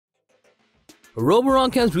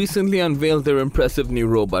Roborock has recently unveiled their impressive new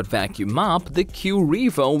robot vacuum mop, the Q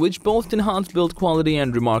Revo, which boasts enhanced build quality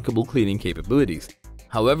and remarkable cleaning capabilities.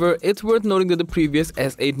 However, it's worth noting that the previous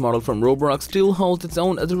S8 model from Roborock still holds its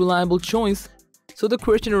own as a reliable choice. So the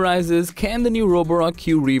question arises, can the new Roborock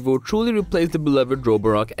Q Revo truly replace the beloved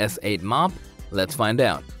Roborock S8 mop? Let's find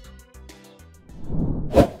out.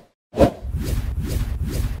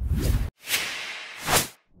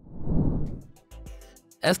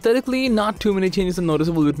 Aesthetically, not too many changes are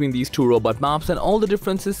noticeable between these two robot mops, and all the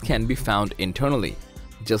differences can be found internally.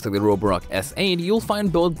 Just like the Roborock S8, you'll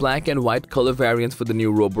find both black and white color variants for the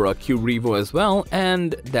new Roborock Q Revo as well,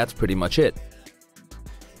 and that's pretty much it.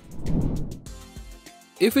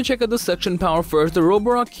 If we check out the suction power first, the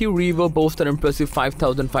Roborock Q Revo boasts an impressive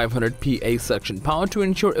 5500 PA suction power to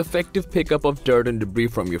ensure effective pickup of dirt and debris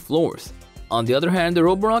from your floors. On the other hand, the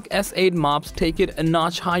Roborock S8 mops take it a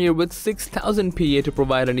notch higher with 6000 PA to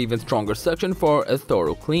provide an even stronger suction for a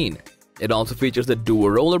thorough clean. It also features the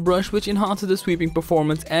dual roller brush, which enhances the sweeping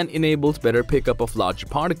performance and enables better pickup of larger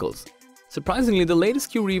particles. Surprisingly, the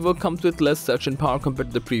latest Q Revo comes with less suction power compared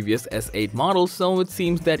to the previous S8 model, so it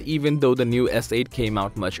seems that even though the new S8 came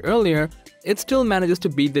out much earlier, it still manages to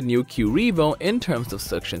beat the new Q Revo in terms of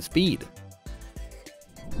suction speed.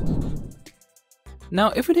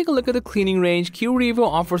 Now, if we take a look at the cleaning range, Q Revo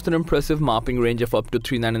offers an impressive mopping range of up to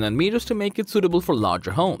 399 meters to make it suitable for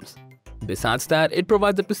larger homes. Besides that, it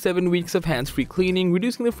provides up to 7 weeks of hands-free cleaning,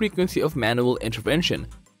 reducing the frequency of manual intervention.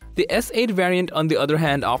 The S8 variant, on the other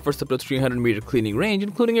hand, offers up to 300-meter cleaning range,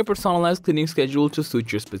 including a personalized cleaning schedule to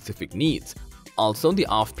suit your specific needs. Also, the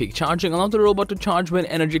off-peak charging allows the robot to charge when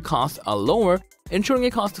energy costs are lower, ensuring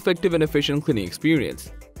a cost-effective and efficient cleaning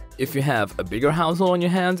experience. If you have a bigger household on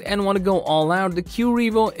your hands and want to go all out, the Q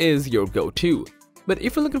Revo is your go-to. But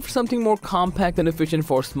if you're looking for something more compact and efficient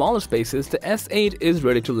for smaller spaces, the S8 is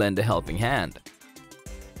ready to lend a helping hand.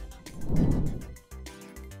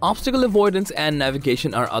 Obstacle avoidance and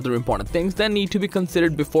navigation are other important things that need to be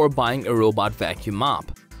considered before buying a robot vacuum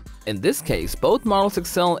mop. In this case, both models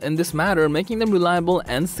excel in this matter, making them reliable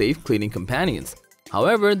and safe cleaning companions.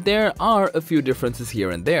 However, there are a few differences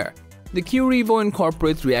here and there. The Q Revo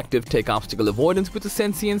incorporates reactive tech obstacle avoidance with a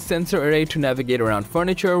sentient sensor array to navigate around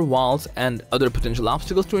furniture, walls, and other potential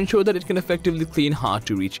obstacles to ensure that it can effectively clean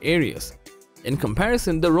hard-to-reach areas. In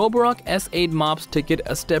comparison, the Roborock S8 mops take it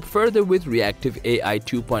a step further with reactive AI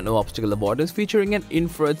 2.0 obstacle avoidance featuring an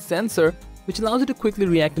infrared sensor, which allows it to quickly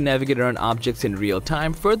react and navigate around objects in real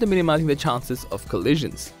time, further minimizing the chances of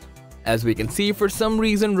collisions. As we can see, for some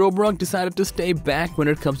reason, Roborock decided to stay back when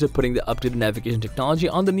it comes to putting the updated navigation technology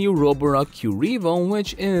on the new Roborock Q Revo,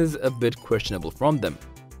 which is a bit questionable from them.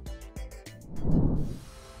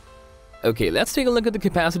 Okay, let's take a look at the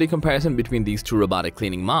capacity comparison between these two robotic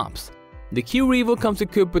cleaning mops. The Q Revo comes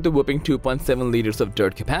equipped with a whopping 2.7 liters of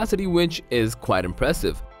dirt capacity, which is quite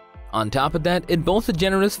impressive. On top of that, it boasts a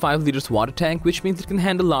generous 5 liters water tank, which means it can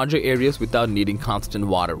handle larger areas without needing constant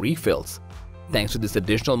water refills. Thanks to this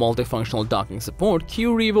additional multifunctional docking support,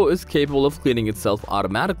 Q Revo is capable of cleaning itself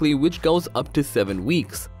automatically, which goes up to 7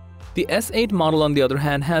 weeks. The S8 model, on the other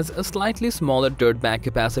hand, has a slightly smaller dirt bag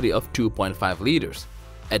capacity of 2.5 liters.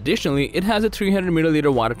 Additionally, it has a 300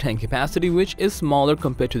 milliliter water tank capacity, which is smaller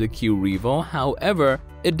compared to the Q Revo. However,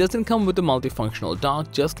 it doesn't come with a multifunctional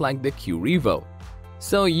dock just like the Q Revo.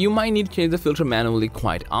 So you might need to change the filter manually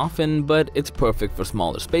quite often, but it's perfect for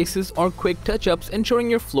smaller spaces or quick touch-ups, ensuring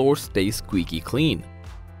your floor stays squeaky clean.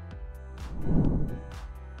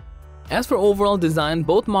 As for overall design,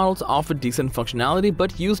 both models offer decent functionality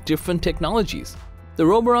but use different technologies. The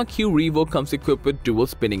Roborock Q Revo comes equipped with dual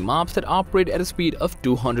spinning mops that operate at a speed of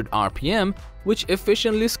 200 RPM, which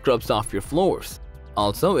efficiently scrubs off your floors.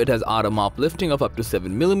 Also, it has auto mop lifting of up to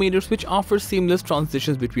 7 mm, which offers seamless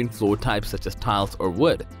transitions between floor types such as tiles or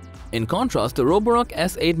wood. In contrast, the Roborock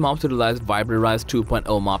S8 mops utilizes Vibrorized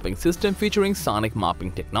 2.0 mopping system featuring sonic mopping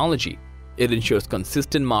technology. It ensures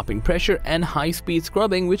consistent mopping pressure and high-speed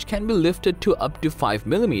scrubbing, which can be lifted to up to 5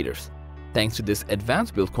 mm. Thanks to this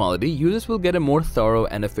advanced build quality, users will get a more thorough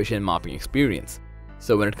and efficient mopping experience.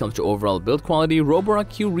 So when it comes to overall build quality, Roborock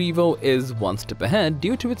Q Revo is one step ahead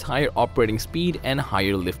due to its higher operating speed and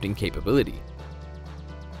higher lifting capability.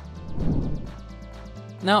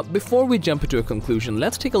 Now, before we jump into a conclusion,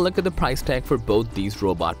 let's take a look at the price tag for both these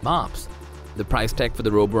robot mops. The price tag for the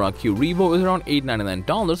Roborock Q Revo is around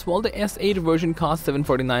 $899, while the S8 version costs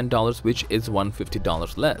 $749, which is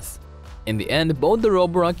 $150 less. In the end, both the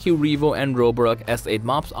Roborock Q Revo and Roborock S8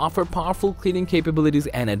 mops offer powerful cleaning capabilities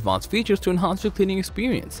and advanced features to enhance your cleaning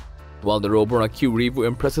experience. While the Roborock Q Revo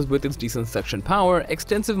impresses with its decent suction power,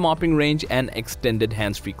 extensive mopping range, and extended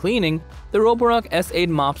hands-free cleaning, the Roborock S8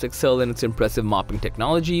 mops excel in its impressive mopping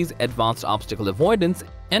technologies, advanced obstacle avoidance,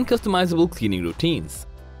 and customizable cleaning routines.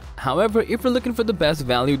 However, if you're looking for the best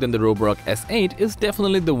value, then the Roborock S8 is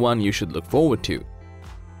definitely the one you should look forward to.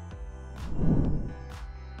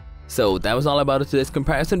 So that was all about today's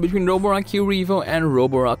comparison between Roborock Q Revo and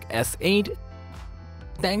Roborock S8.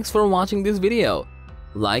 Thanks for watching this video.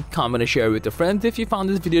 Like, comment, and share with your friends if you found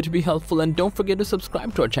this video to be helpful, and don't forget to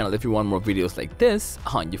subscribe to our channel if you want more videos like this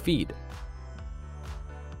on your feed.